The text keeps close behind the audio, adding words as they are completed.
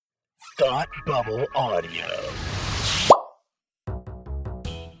Thought Bubble Audio.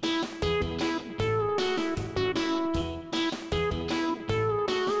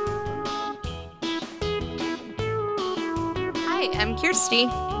 Hi, I'm Kirsty.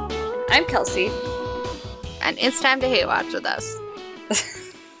 I'm Kelsey. And it's time to hate watch with us.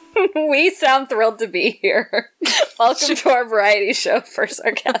 We sound thrilled to be here. Welcome to our variety show for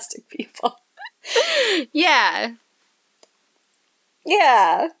sarcastic people. Yeah.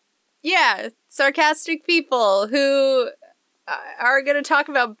 Yeah. Yeah. Sarcastic people who are going to talk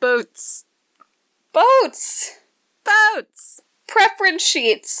about boats. Boats. Boats. Preference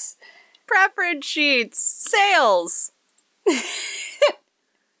sheets. Preference sheets. Sails.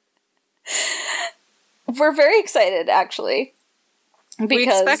 We're very excited, actually. Because we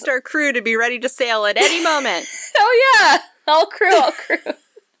expect our crew to be ready to sail at any moment. Oh, yeah. All crew.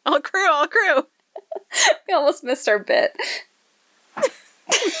 All crew. We almost missed our bit.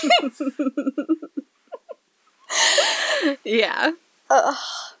 Yeah.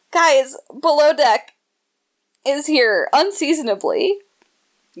 Guys, Below Deck is here unseasonably.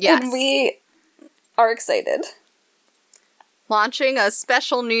 Yes. And we are excited. Launching a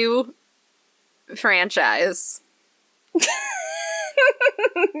special new franchise.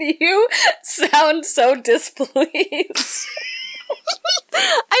 You sound so displeased.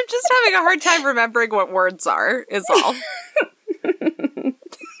 I'm just having a hard time remembering what words are, is all.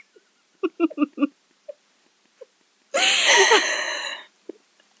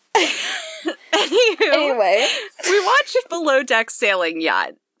 Anyway, we watched Below Deck Sailing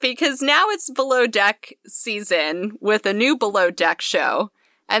Yacht, because now it's Below Deck season with a new Below Deck show,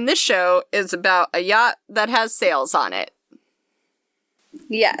 and this show is about a yacht that has sails on it.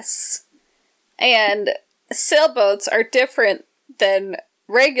 yes. And sailboats are different than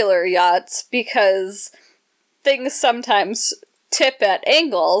regular yachts because things sometimes tip at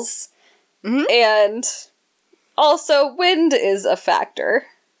angles, and also wind is a factor.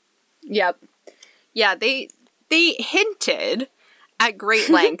 Yep. Yeah, they hinted at great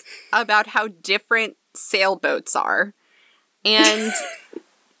length about how different sailboats are, and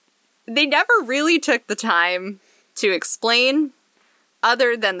they never really took the time to explain,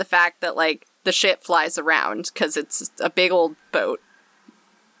 other than the fact that, like, the ship flies around because it's a big old boat.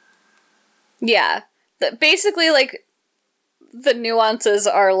 Yeah. Basically, like, the nuances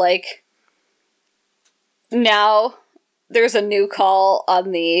are, like, now there's a new call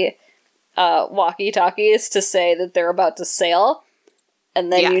on the walkie-talkies to say that they're about to sail,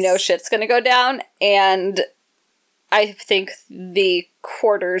 and then you know shit's gonna go down, and I think the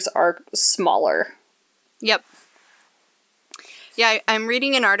quarters are smaller. Yep. Yeah, I'm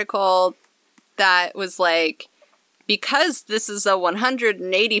reading an article that was like, because this is a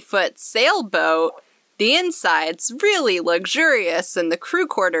 180-foot sailboat, the inside's really luxurious and the crew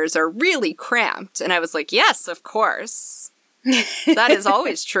quarters are really cramped. And I was like, yes, of course. That is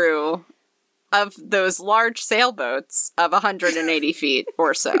always true of those large sailboats of 180 feet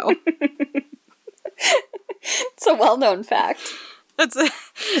or so. It's a well-known fact. That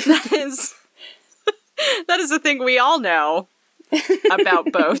is a thing we all know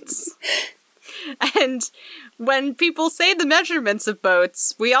about boats. And when people say the measurements of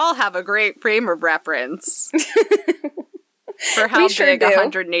boats, we all have a great frame of reference for how big a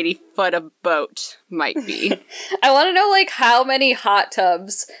 180-foot of boat might be. I want to know, like, how many hot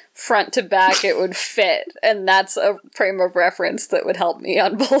tubs front to back it would fit, and that's a frame of reference that would help me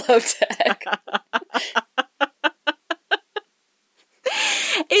on Below Deck.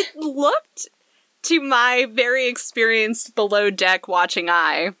 It looked, to my very experienced Below Deck watching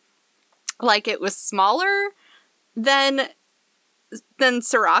eye, like it was smaller than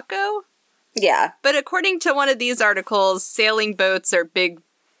Sirocco. Yeah. But according to one of these articles, sailing boats are big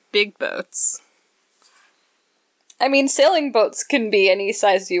boats. I mean, sailing boats can be any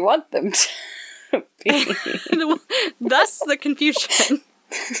size you want them to be. Thus the confusion.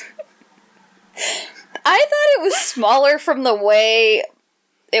 I thought it was smaller from the way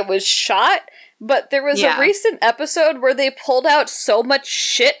it was shot, but there was a recent episode where they pulled out so much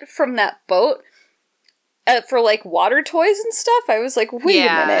shit from that boat for, like, water toys and stuff. I was like, wait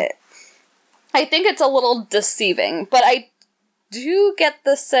a minute. I think it's a little deceiving, but I do get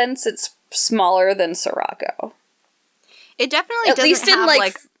the sense it's smaller than Sirocco. It definitely At doesn't least in, have,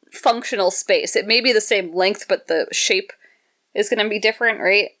 like, functional space. It may be the same length, but the shape is going to be different,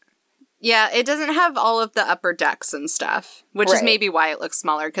 right? Yeah, it doesn't have all of the upper decks and stuff, which is maybe why it looks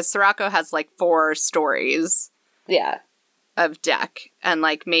smaller, because Sirocco has, like, 4 stories of deck, and,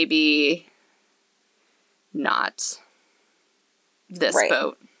 like, maybe not this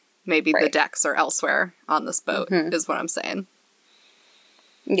boat. Maybe the decks are elsewhere on this boat, is what I'm saying.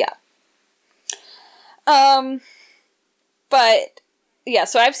 Yeah. But, yeah,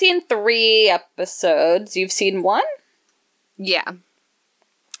 so I've seen 3 episodes. You've seen 1? Yeah.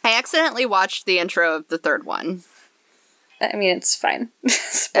 I accidentally watched the intro of the 3rd one. I mean, it's fine.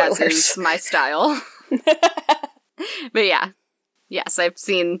 Spoilers. As is my style. But yeah. Yes, I've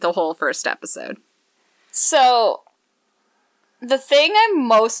seen the whole first episode. So, the thing I'm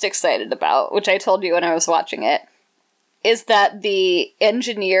most excited about, which I told you when I was watching it, is that the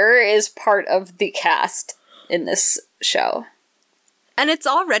engineer is part of the cast in this show. And it's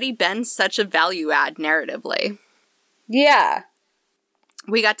already been such a value add narratively. Yeah.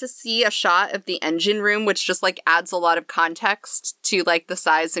 We got to see a shot of the engine room, which just, like, adds a lot of context to, like, the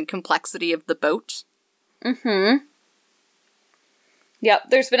size and complexity of the boat. Mm-hmm. Yep,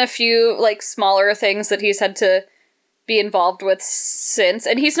 there's been a few, like, smaller things that he's had to be involved with since.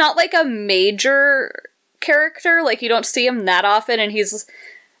 And he's not, like, a major character. Like, you don't see him that often, and he's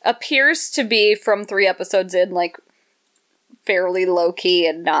appears to be, from 3 episodes in, like, fairly low-key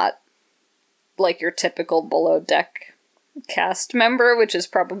and not, like, your typical below-deck cast member, which is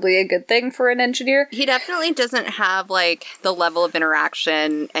probably a good thing for an engineer. He definitely doesn't have, like, the level of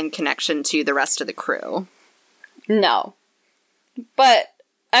interaction and connection to the rest of the crew. No. But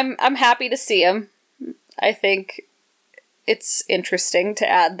I'm happy to see him. I think it's interesting to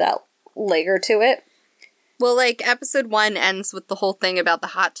add that layer to it. Well, like, episode 1 ends with the whole thing about the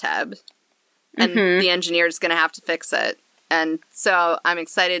hot tub, and the engineer's gonna have to fix it. And so I'm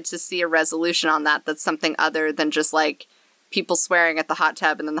excited to see a resolution on that that's something other than just, like, people swearing at the hot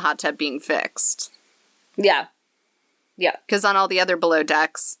tub and then the hot tub being fixed. Yeah. Yeah. Because on all the other below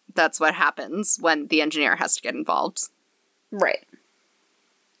decks, that's what happens when the engineer has to get involved. Right.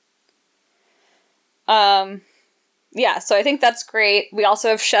 Yeah, so I think that's great. We also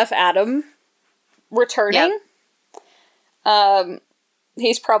have Chef Adam returning. Yep.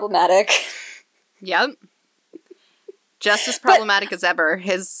 He's problematic. Yep. Just as problematic as ever.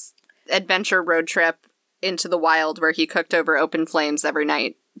 His adventure road trip into the wild where he cooked over open flames every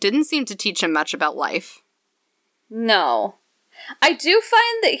night didn't seem to teach him much about life. No. I do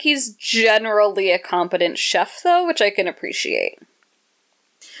find that he's generally a competent chef, though, which I can appreciate.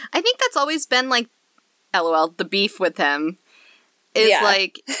 I think that's always been, like, LOL, the beef with him. Is,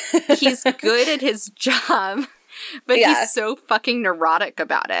 like, he's good at his job, but he's so fucking neurotic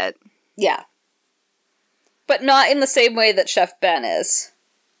about it. Yeah. But not in the same way that Chef Ben is.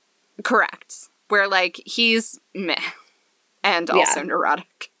 Correct. Where, like, he's meh. And also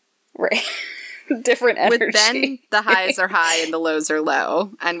neurotic. Right. Different energy. With Ben, the highs are high and the lows are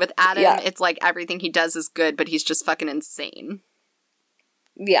low. And with Adam, it's like everything he does is good, but he's just fucking insane.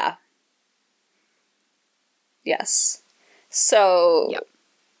 Yeah. Yes. So,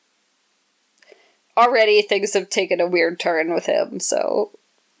 already things have taken a weird turn with him, so,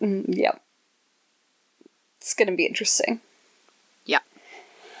 It's gonna be interesting. Yeah.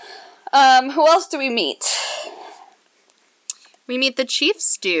 Who else do we meet? We meet the Chief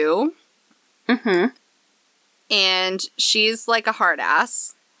Stew. Mm-hmm. And she's like a hard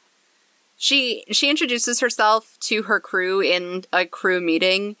ass. She introduces herself to her crew in a crew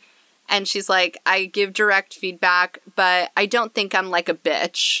meeting, and she's like, I give direct feedback, but I don't think I'm like a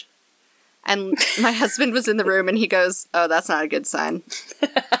bitch. And my husband was in the room, and he goes, oh, that's not a good sign.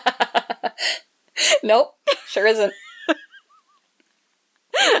 Nope, sure isn't.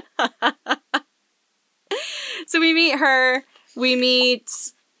 So we meet her, we meet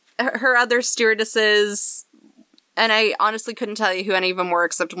her other stewardesses, and I honestly couldn't tell you who any of them were,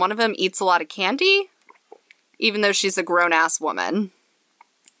 except one of them eats a lot of candy, even though she's a grown-ass woman.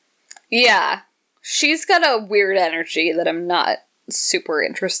 Yeah. She's got a weird energy that I'm not super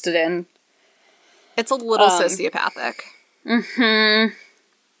interested in. It's a little sociopathic. Mm-hmm.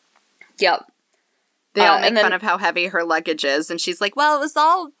 Yep. They all make fun of how heavy her luggage is, and she's like, well, it was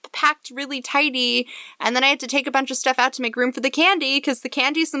all packed really tidy, and then I had to take a bunch of stuff out to make room for the candy, because the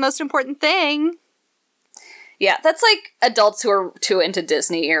candy's the most important thing. Yeah, that's like adults who are too into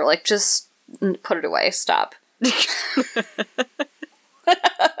Disney. You're like, just put it away, stop.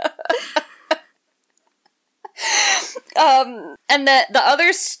 And the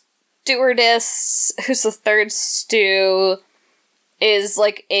other stewardess, who's the third stew, is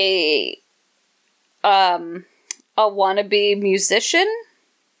like a wannabe musician.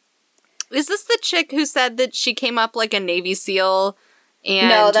 Is this the chick who said that she came up like a Navy SEAL and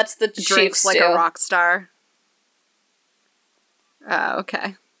no, that's the drinks chief like stew. a rock star? Oh,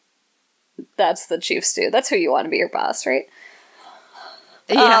 okay. That's the chief stew. That's who you want to be your boss, right?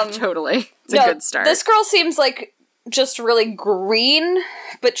 Yeah, totally. It's a good start. This girl seems like just really green,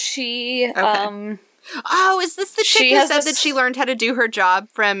 but she oh, is this the chick who said that she learned how to do her job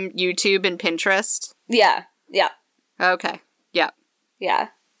from YouTube and Pinterest? Yeah. Okay. Yeah. Yeah.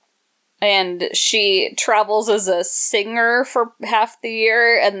 And she travels as a singer for half the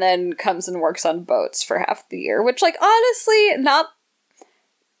year and then comes and works on boats for half the year, which, like, honestly, not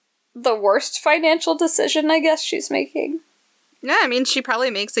the worst financial decision I guess she's making. Yeah, I mean, she probably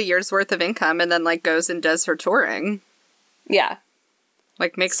makes a year's worth of income and then, like, goes and does her touring. Yeah.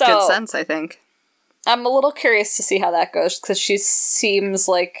 Like, makes good sense, I think. I'm a little curious to see how that goes, because she seems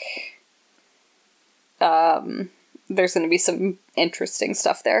like there's going to be some interesting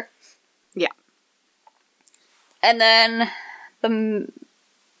stuff there. Yeah. And then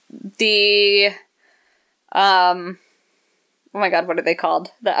the oh my god, what are they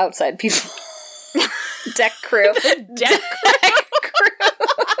called? The outside people. Deck crew. Deck crew.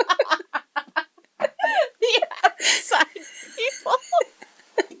 The outside people.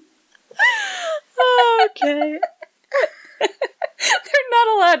 Okay. They're not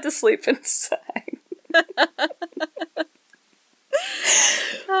allowed to sleep inside.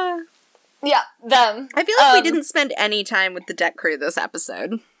 Yeah, them. I feel like we didn't spend any time with the deck crew this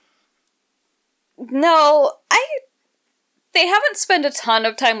episode. No, they haven't spent a ton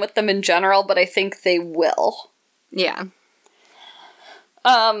of time with them in general, but I think they will. Yeah.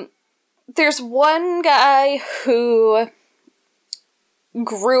 There's one guy who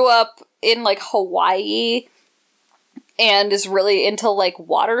grew up in, like, Hawaii and is really into, like,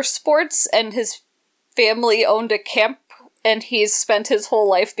 water sports, and his family owned a camp, and he's spent his whole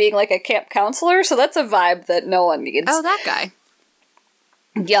life being, like, a camp counselor, so that's a vibe that no one needs. Oh, that guy.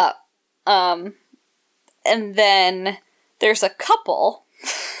 Yeah. And then there's a couple.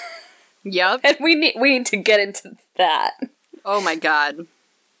 Yep. And we need to get into that. Oh my god.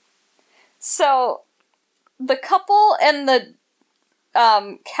 So, the couple and the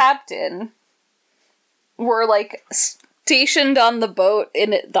captain were, like, stationed on the boat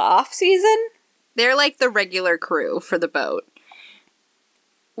in the off-season. They're like the regular crew for the boat.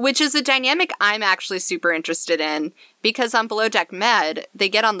 Which is a dynamic I'm actually super interested in, because on Below Deck Med, they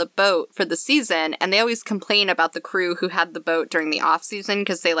get on the boat for the season, and they always complain about the crew who had the boat during the off-season,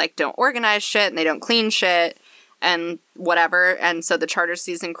 because they, like, don't organize shit, and they don't clean shit, and whatever, and so the charter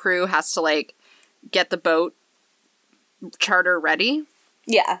season crew has to, like, get the boat charter ready.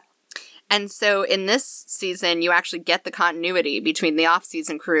 Yeah. And so in this season, you actually get the continuity between the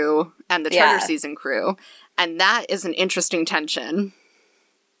off-season crew and the charter season crew, and that is an interesting tension.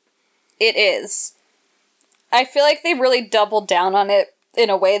 It is. I feel like they really doubled down on it in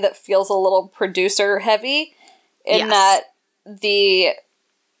a way that feels a little producer heavy, in that the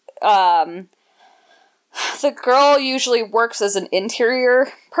girl usually works as an interior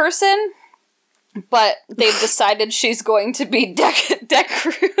person, but they've decided she's going to be deck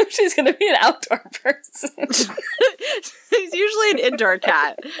crew. She's going to be an outdoor person. She's usually an indoor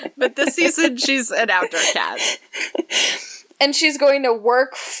cat, but this season she's an outdoor cat. And she's going to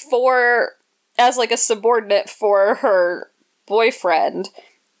work as, like, a subordinate for her boyfriend.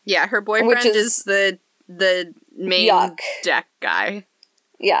 Yeah, her boyfriend is the main deck guy.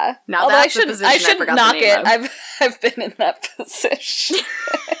 Yeah. Now although that's I shouldn't knock it. I've been in that position.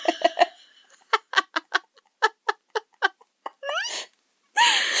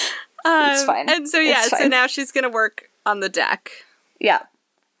 It's fine. And so, so now she's going to work on the deck. Yeah.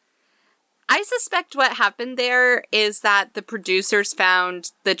 I suspect what happened there is that the producers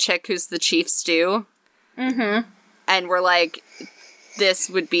found the chick who's the chief stew. Mm-hmm. And were like, this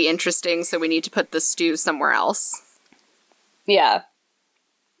would be interesting, so we need to put the stew somewhere else. Yeah.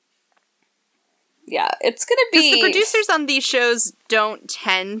 Yeah, it's gonna be... Because the producers on these shows don't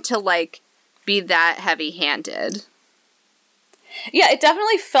tend to, like, be that heavy-handed. Yeah, it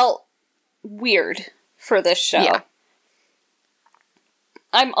definitely felt weird for this show. Yeah.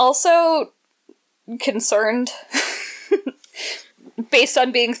 I'm also concerned, based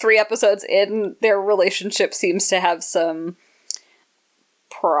on being 3 episodes in, their relationship seems to have some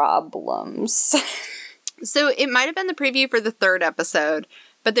problems. So it might have been the preview for the 3rd episode,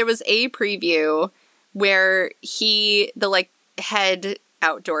 but there was a preview where the, like, head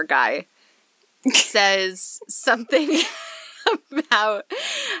outdoor guy says something about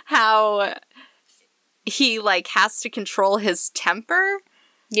how he, like, has to control his temper.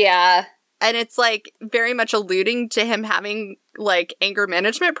 Yeah. And it's, like, very much alluding to him having, like, anger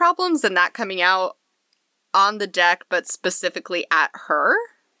management problems and that coming out on the deck, but specifically at her.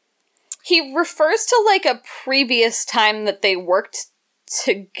 He refers to, like, a previous time that they worked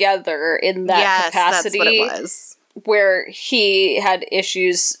together in that capacity. That's what it was. Where he had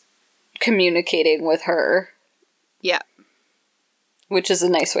issues communicating with her. Yeah. Which is a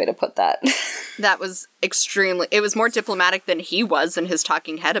nice way to put that. That was it was more diplomatic than he was in his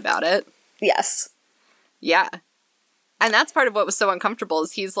talking head about it. Yes. Yeah. And that's part of what was so uncomfortable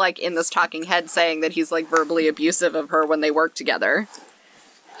is he's, like, in this talking head saying that he's, like, verbally abusive of her when they work together.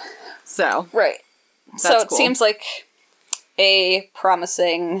 So. Right. So it cool. seems like a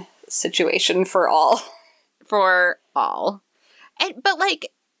promising situation for all. For all. But,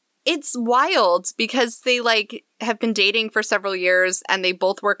 like, it's wild because they, like, have been dating for several years and they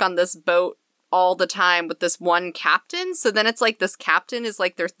both work on this boat all the time with this one captain. So then it's like this captain is,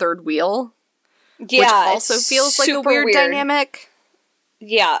 like, their third wheel. Yeah, which also feels like a weird dynamic.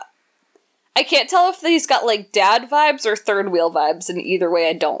 Yeah. I can't tell if he's got, like, dad vibes or third wheel vibes, and either way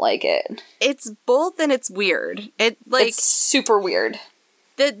I don't like it. It's both and it's weird. It's super weird.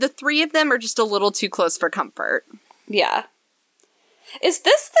 The three of them are just a little too close for comfort. Yeah. Is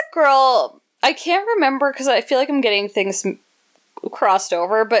this the girl... I can't remember, because I feel like I'm getting things crossed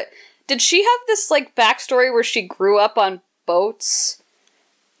over, but did she have this, like, backstory where she grew up on boats?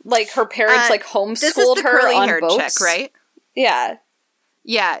 Like, her parents, like, homeschooled her on boats? Chick, right? Yeah.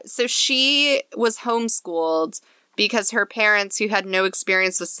 Yeah, so she was homeschooled because her parents, who had no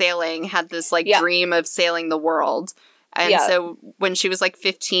experience with sailing, had this, like, dream of sailing the world. And so when she was, like,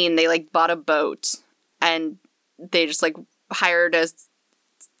 15, they, like, bought a boat. And they just, like, hired a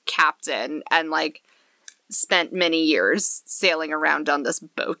captain and, like, spent many years sailing around on this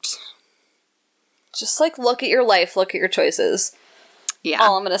boat. Just, like, look at your life, look at your choices. Yeah.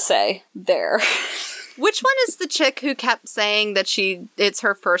 All I'm gonna say there. Which one is the chick who kept saying that it's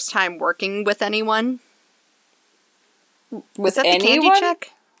her first time working with anyone? With that anyone? The candy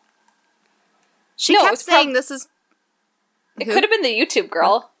chick? She kept saying this is... It could have been the YouTube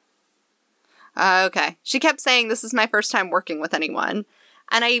girl. Okay. She kept saying, this is my first time working with anyone.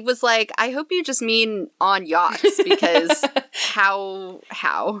 And I was like, I hope you just mean on yachts, because how?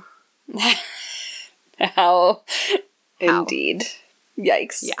 How? Indeed.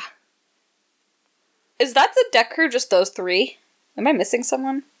 Yikes. Yeah. Is that the deck crew, just those three? Am I missing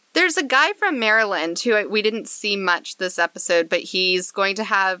someone? There's a guy from Maryland who we didn't see much this episode, but he's going to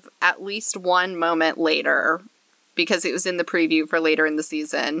have at least one moment later, because it was in the preview for later in the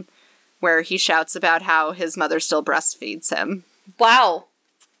season, where he shouts about how his mother still breastfeeds him. Wow.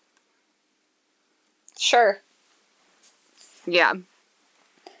 Sure. Yeah.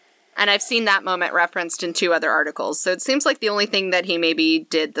 And I've seen that moment referenced in 2 other articles, so it seems like the only thing that he maybe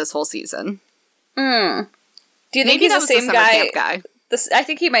did this whole season. Do you think maybe he's the same the guy? I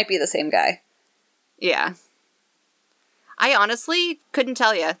think he might be the same guy. Yeah. I honestly couldn't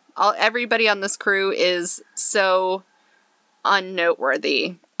tell you. Everybody on this crew is so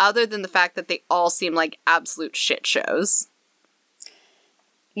unnoteworthy, other than the fact that they all seem like absolute shit shows.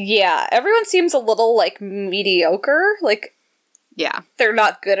 Yeah, everyone seems a little, like, mediocre. Like, yeah, they're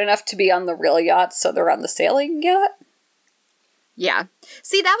not good enough to be on the real yacht, so they're on the sailing yacht. Yeah.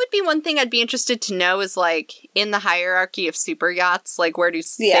 See, that would be one thing I'd be interested to know is, like, in the hierarchy of super yachts, like, where do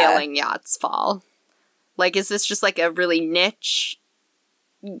sailing yachts fall? Like, is this just, like, a really niche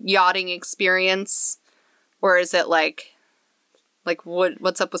yachting experience? Or is it, like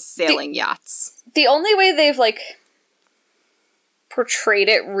what's up with sailing yachts? The only way they've, like, portrayed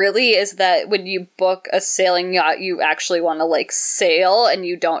it really is that when you book a sailing yacht, you actually want to, like, sail, and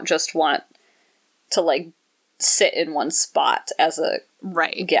you don't just want to, like, sit in one spot as a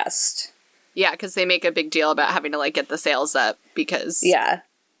guest. Yeah, because they make a big deal about having to, like, get the sails up because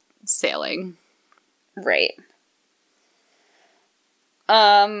sailing. Right.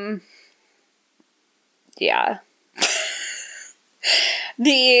 Yeah.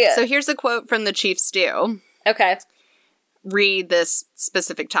 So here's a quote from the Chief Stew. Okay. Read this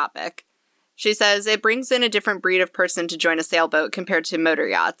specific topic. She says, it brings in a different breed of person to join a sailboat compared to motor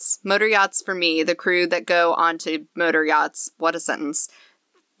yachts. Motor yachts, for me, the crew that go onto motor yachts, what a sentence.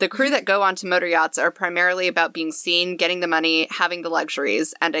 The crew that go onto motor yachts are primarily about being seen, getting the money, having the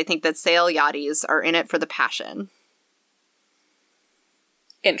luxuries, and I think that sail yachties are in it for the passion.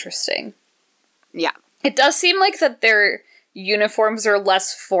 Interesting. Yeah. It does seem like that their uniforms are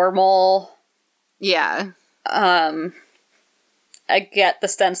less formal. Yeah. I get the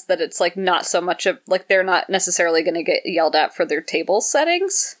sense that it's, like, not so much of, like, they're not necessarily going to get yelled at for their table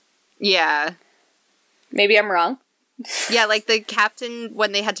settings. Yeah. Maybe I'm wrong. Yeah, like, the captain,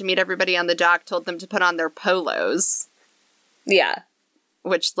 when they had to meet everybody on the dock, told them to put on their polos. Yeah.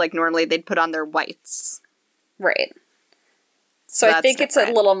 Which, like, normally they'd put on their whites. Right. So I think it's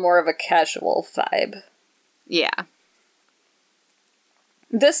a little more of a casual vibe. Yeah.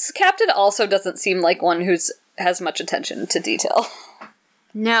 This captain also doesn't seem like one has much attention to detail.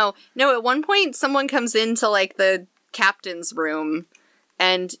 No, at one point someone comes into, like, the captain's room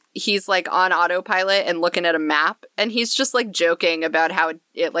and he's like on autopilot and looking at a map, and he's just like joking about how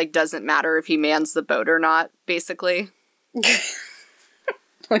it like doesn't matter if he mans the boat or not, basically.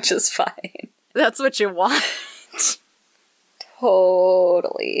 Which is fine. That's what you want.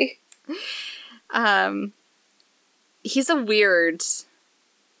 Totally. He's a weird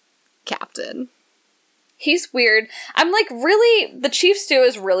captain. He's weird. I'm like, really, the Chief Stew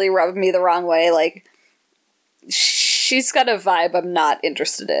is really rubbing me the wrong way. Like, she's got a vibe I'm not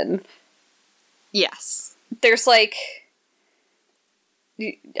interested in. Yes. There's like,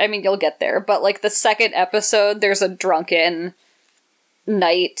 I mean, you'll get there, but like the second episode, there's a drunken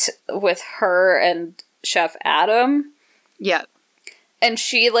night with her and Chef Adam. Yep. And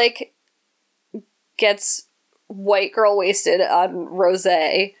she like gets white girl wasted on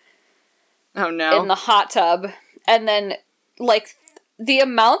rosé. Oh no. In the hot tub. And then, like, the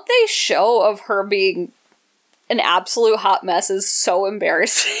amount they show of her being an absolute hot mess is so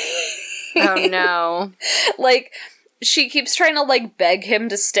embarrassing. Oh no. Like, she keeps trying to, like, beg him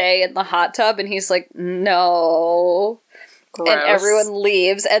to stay in the hot tub, and he's like, no. Gross. And everyone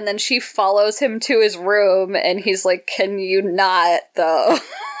leaves, and then she follows him to his room, and he's like, can you not, though?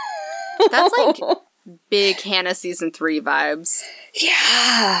 That's, like, big Hannah season 3 vibes.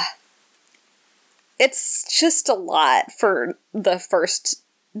 Yeah. It's just a lot for the first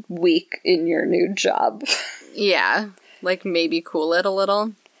week in your new job. Yeah. Like, maybe cool it a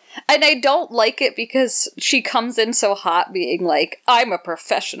little. And I don't like it because she comes in so hot being like, I'm a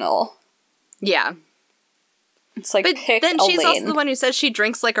professional. Yeah. It's like, but pick then a she's lane. also the one who says she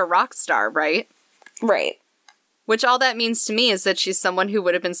drinks like a rock star, right? Right. Which all that means to me is that she's someone who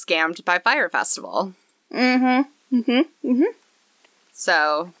would have been scammed by Fire Festival. Mm-hmm. Mm-hmm. Mm-hmm.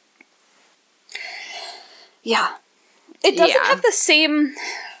 So... yeah. It doesn't have the same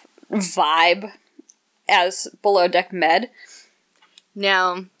vibe as Below Deck Med.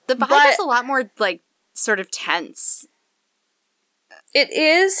 No. The vibe is a lot more, like, sort of tense. It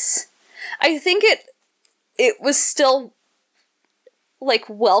is. I think it was still, like,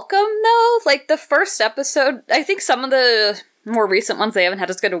 welcome, though. Like, the first episode, I think some of the more recent ones, they haven't had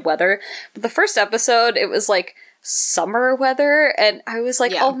as good of weather. But the first episode, it was, like, summer weather, and I was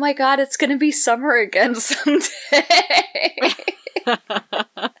like, oh my god, it's gonna be summer again someday.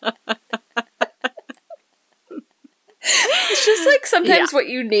 It's just like sometimes what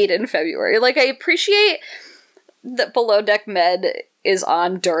you need in February. Like, I appreciate that Below Deck Med is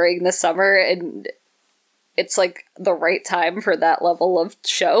on during the summer, and it's like the right time for that level of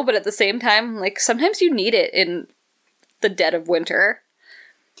show, but at the same time, like, sometimes you need it in the dead of winter.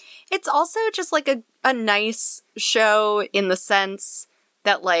 It's also just like a nice show in the sense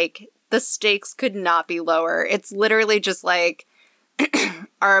that, like, the stakes could not be lower. It's literally just like,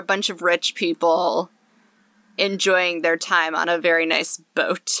 are a bunch of rich people enjoying their time on a very nice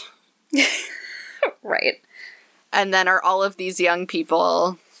boat. Right. And then are all of these young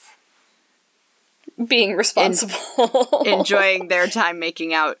people being responsible. enjoying their time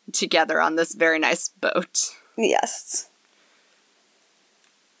making out together on this very nice boat. Yes.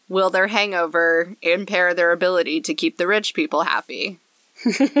 Will their hangover impair their ability to keep the rich people happy?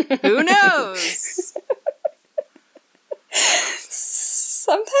 Who knows?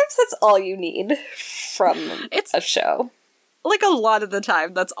 Sometimes that's all you need from a show. Like, a lot of the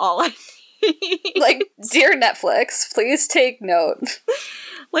time, that's all I need. Like, dear Netflix, please take note.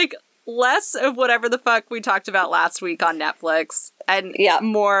 Like, less of whatever the fuck we talked about last week on Netflix, and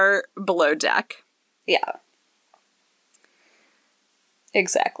more Below Deck. Yeah.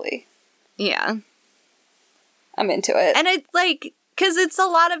 Exactly. Yeah. I'm into it. And it's like, because it's a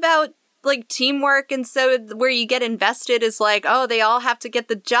lot about, like, teamwork, and so where you get invested is like, oh, they all have to get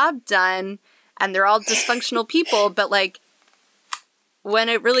the job done, and they're all dysfunctional people, but, like, when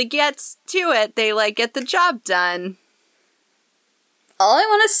it really gets to it, they, like, get the job done. All I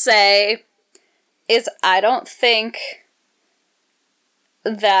want to say is I don't think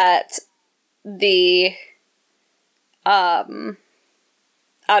that the,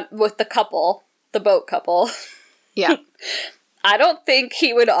 with the couple, the boat couple. Yeah. I don't think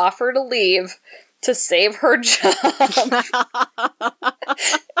he would offer to leave to save her job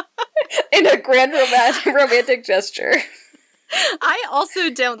in a grand romantic gesture. I also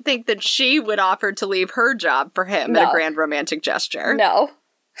don't think that she would offer to leave her job for him in a grand romantic gesture. No.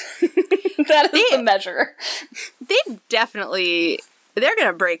 That is the measure. They're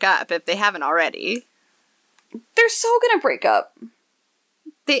gonna break up if they haven't already. They're so gonna break up.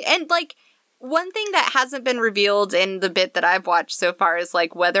 And, like, one thing that hasn't been revealed in the bit that I've watched so far is,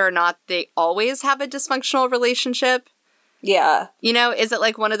 like, whether or not they always have a dysfunctional relationship. Yeah. You know, is it,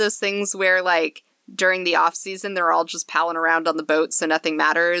 like, one of those things where, like, during the off season, they're all just palling around on the boat, so nothing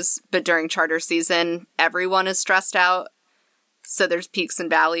matters. But during charter season, everyone is stressed out. So there's peaks and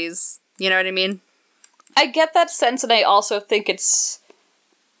valleys. You know what I mean? I get that sense, and I also think it's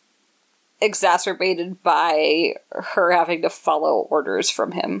exacerbated by her having to follow orders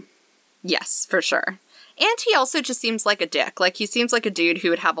from him. Yes, for sure. And he also just seems like a dick. Like, he seems like a dude who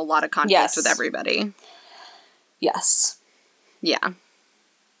would have a lot of conflict with everybody. Yes. Yeah.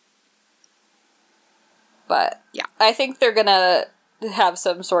 But yeah, I think they're gonna have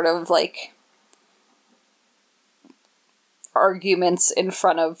some sort of, like, arguments in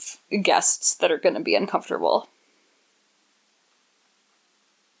front of guests that are gonna be uncomfortable.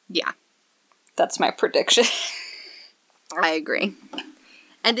 Yeah. That's my prediction. I agree.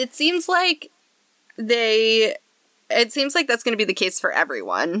 And it seems like that's going to be the case for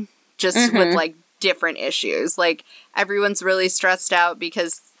everyone, just with, like, different issues. Like, everyone's really stressed out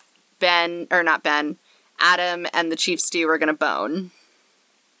because Adam and the Chief Stew are going to bone.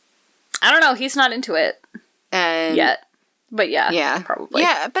 I don't know, he's not into it. And yet. But yeah, probably.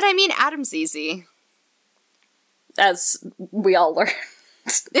 Yeah, but I mean, Adam's easy. As we all learned.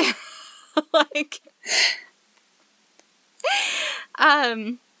 Like,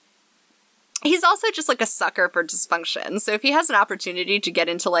 he's also just, like, a sucker for dysfunction. So if he has an opportunity to get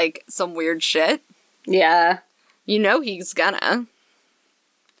into, like, some weird shit, yeah, you know he's gonna.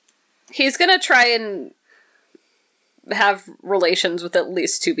 He's gonna try and have relations with at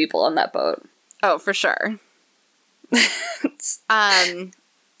least 2 people on that boat. Oh, for sure.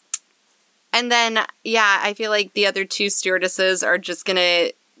 And then, yeah, I feel like the other 2 stewardesses are just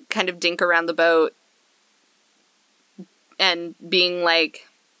gonna kind of dink around the boat and being, like,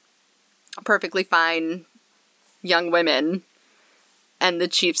 perfectly fine young women, and the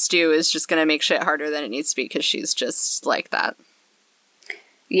Chief Stew is just gonna make shit harder than it needs to be because she's just like that.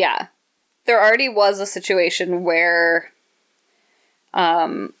 Yeah. There already was a situation where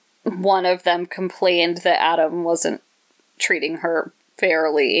one of them complained that Adam wasn't treating her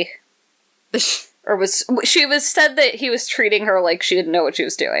fairly. She was said that he was treating her like she didn't know what she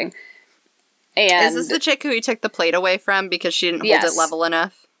was doing. And is this the chick who he took the plate away from because she didn't hold it level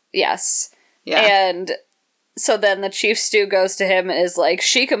enough? Yes. Yeah. And so then the Chief Stew goes to him and is like,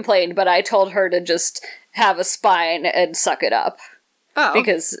 she complained, but I told her to just have a spine and suck it up. Oh.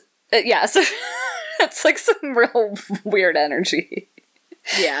 Because, so it's like some real weird energy.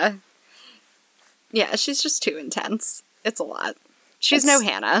 Yeah. Yeah, she's just too intense. It's a lot. She's no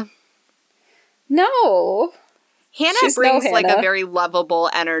Hannah. No. Hannah brings, like, a very lovable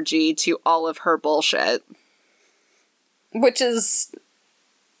energy to all of her bullshit. Which is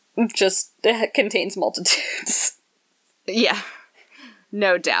just, it contains multitudes. Yeah.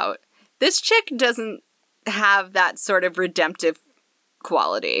 No doubt. This chick doesn't have that sort of redemptive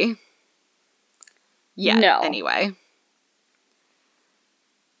quality. Yet, no. Anyway.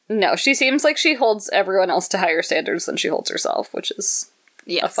 No, she seems like she holds everyone else to higher standards than she holds herself, which is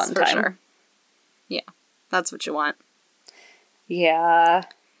a fun time. Sure. Yeah, that's what you want. Yeah.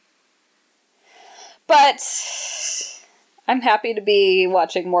 But I'm happy to be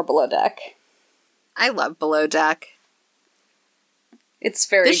watching more Below Deck. I love Below Deck. It's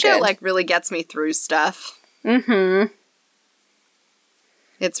very good. This show, like, really gets me through stuff. Mm-hmm.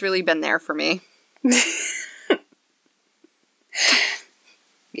 It's really been there for me.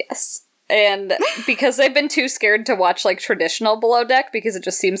 Yes. And because I've been too scared to watch, like, traditional Below Deck because it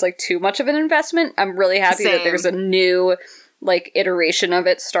just seems like too much of an investment, I'm really happy that there's a new, like, iteration of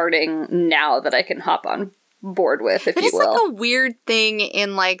it starting now that I can hop on board with, if you will. It's like a weird thing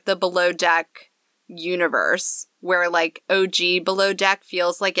in, like, the Below Deck universe where, like, OG Below Deck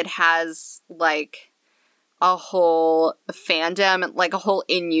feels like it has, like, a whole fandom, like, a whole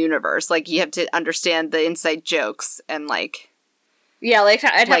in-universe. Like, you have to understand the inside jokes and, like... Yeah, like,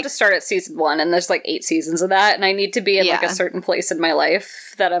 I'd have to start at season 1, and there's, like, 8 seasons of that, and I need to be in, like, a certain place in my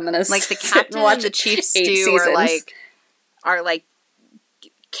life that I'm gonna like, the captain and the Chief Stew are, like,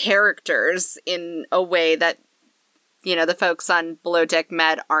 characters in a way that, you know, the folks on Below Deck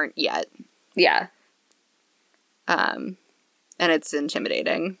Med aren't yet. Yeah. And it's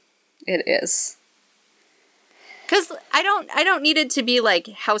intimidating. It is. Because I don't need it to be, like,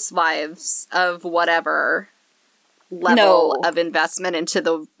 housewives of whatever level of investment into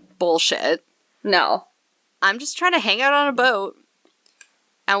the bullshit. No. I'm just trying to hang out on a boat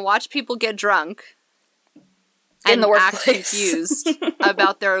and watch people get drunk in the workplace. Act confused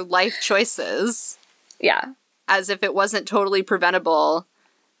about their life choices. Yeah. As if it wasn't totally preventable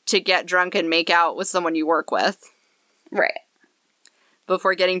to get drunk and make out with someone you work with. Right.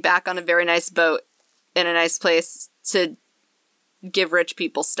 Before getting back on a very nice boat in a nice place to give rich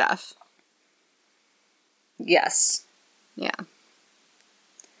people stuff. Yes. Yeah.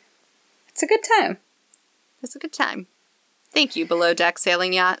 It's a good time. It's a good time. Thank you, Below Deck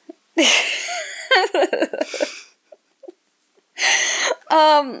Sailing Yacht. Do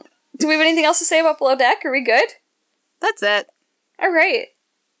we have anything else to say about Below Deck? Are we good? That's it. All right.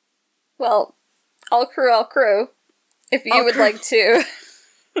 Well, all crew. If you would like to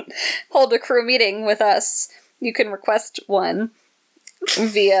hold a crew meeting with us, you can request one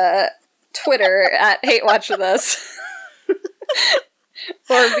via Twitter at HateWatchWithUs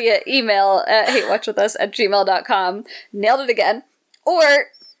or via email at hatewatchwithus@gmail.com. Nailed it again.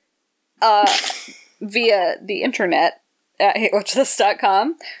 Or via the internet at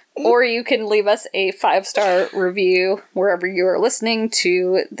hatewatchwithus.com. Or you can leave us a 5-star review wherever you are listening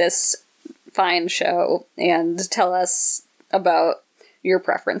to this fine show and tell us about your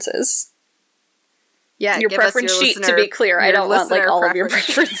preferences. Yeah, your preference sheet, to be clear. I don't want like all of your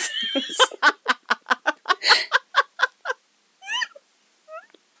preferences.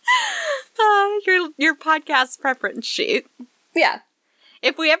 Your podcast preference sheet. Yeah.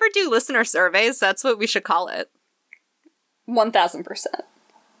 If we ever do listener surveys, that's what we should call it. 1000%.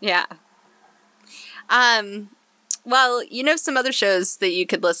 Yeah. Well, you know some other shows that you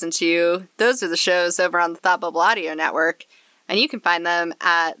could listen to. Those are the shows over on the Thought Bubble Audio Network. And you can find them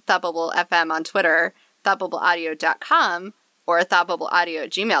at Thought Bubble FM on Twitter, thoughtbubbleaudio.com, or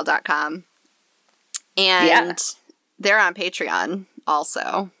thoughtbubbleaudio@gmail.com. And they're on Patreon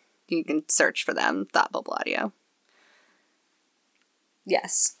also. You can search for them, Thought Bubble Audio.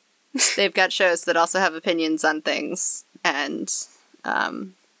 Yes. They've got shows that also have opinions on things, and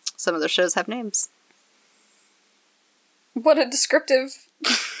some of their shows have names. What a descriptive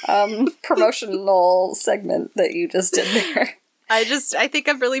promotional segment that you just did there. I think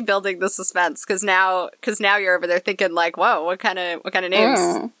I'm really building the suspense because now you're over there thinking like, whoa, what kind of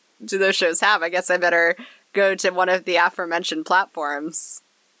names do those shows have? I guess I better go to one of the aforementioned platforms.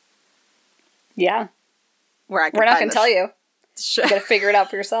 Yeah, where I can. We're not going to tell you. You got to figure it out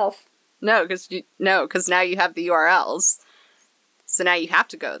for yourself. No, because now you have the URLs, so now you have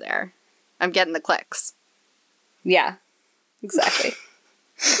to go there. I'm getting the clicks. Yeah, exactly.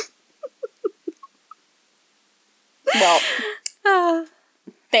 Well,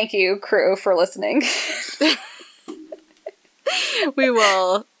 thank you, crew, for listening. We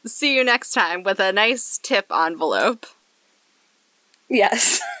will see you next time with a nice tip envelope.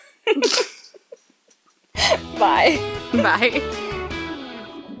 Yes. Bye. Bye.